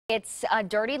It's a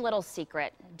dirty little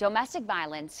secret. Domestic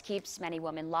violence keeps many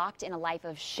women locked in a life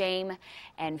of shame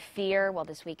and fear. Well,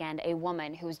 this weekend, a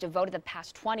woman who's devoted the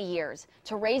past 20 years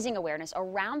to raising awareness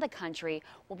around the country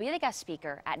will be the guest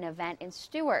speaker at an event in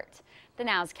Stuart. The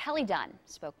Now's Kelly Dunn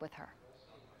spoke with her.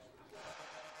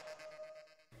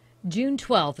 June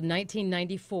 12,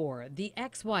 1994, the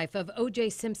ex-wife of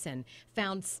O.J. Simpson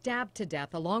found stabbed to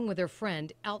death along with her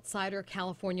friend outside her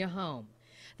California home.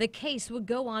 The case would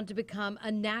go on to become a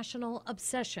national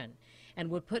obsession and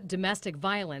would put domestic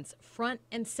violence front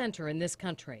and center in this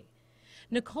country.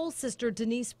 Nicole's sister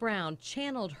Denise Brown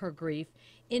channeled her grief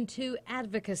into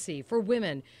advocacy for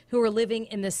women who are living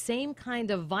in the same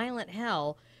kind of violent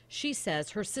hell she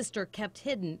says her sister kept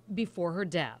hidden before her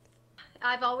death.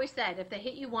 I've always said if they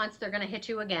hit you once, they're going to hit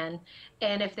you again.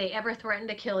 And if they ever threaten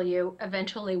to kill you,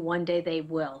 eventually one day they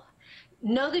will.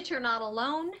 Know that you're not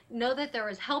alone. Know that there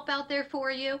is help out there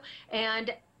for you.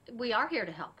 And we are here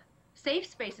to help. Safe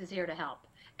Space is here to help.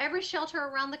 Every shelter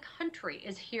around the country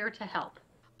is here to help.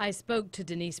 I spoke to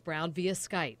Denise Brown via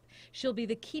Skype. She'll be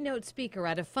the keynote speaker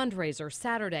at a fundraiser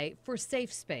Saturday for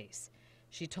Safe Space.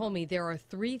 She told me there are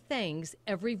 3 things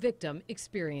every victim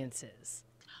experiences: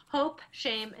 hope,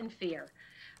 shame, and fear.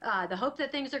 The hope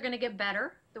that things are going to get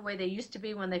better the way they used to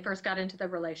be when they first got into the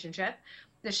relationship.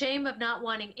 The shame of not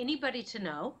wanting anybody to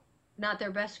know, not their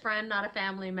best friend, not a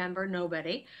family member,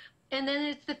 nobody. And then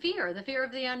it's the fear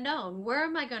of the unknown. Where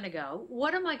am I going to go?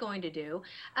 What am I going to do?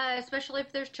 Especially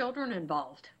if there's children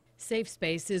involved. Safe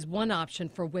Space is one option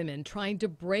for women trying to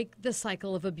break the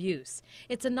cycle of abuse.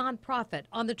 It's a nonprofit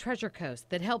on the Treasure Coast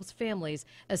that helps families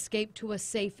escape to a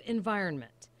safe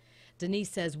environment. Denise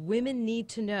says women need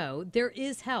to know there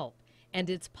is help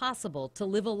and it's possible to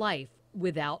live a life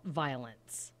without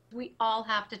violence. We all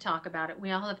have to talk about it.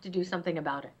 We all have to do something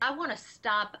about it. I want to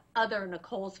stop other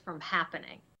Nicoles from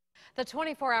happening. The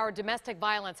 24-hour domestic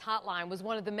violence hotline was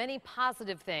one of the many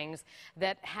positive things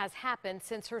that has happened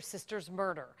since her sister's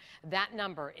murder. That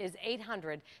number is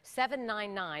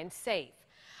 800-799-SAFE.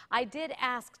 I did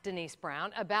ask Denise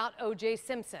Brown about O.J.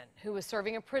 Simpson, who was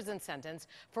serving a prison sentence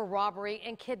for robbery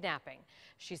and kidnapping.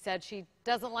 She said she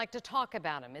doesn't like to talk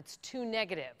about him. It's too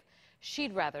negative.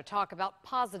 She'd rather talk about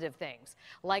positive things,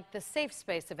 like the Safe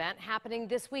Space event happening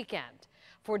this weekend.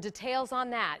 For details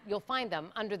on that, you'll find them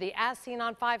under the As Seen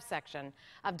on 5 section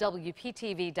of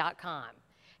WPTV.com.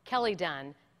 Kelly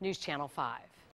Dunn, News Channel 5.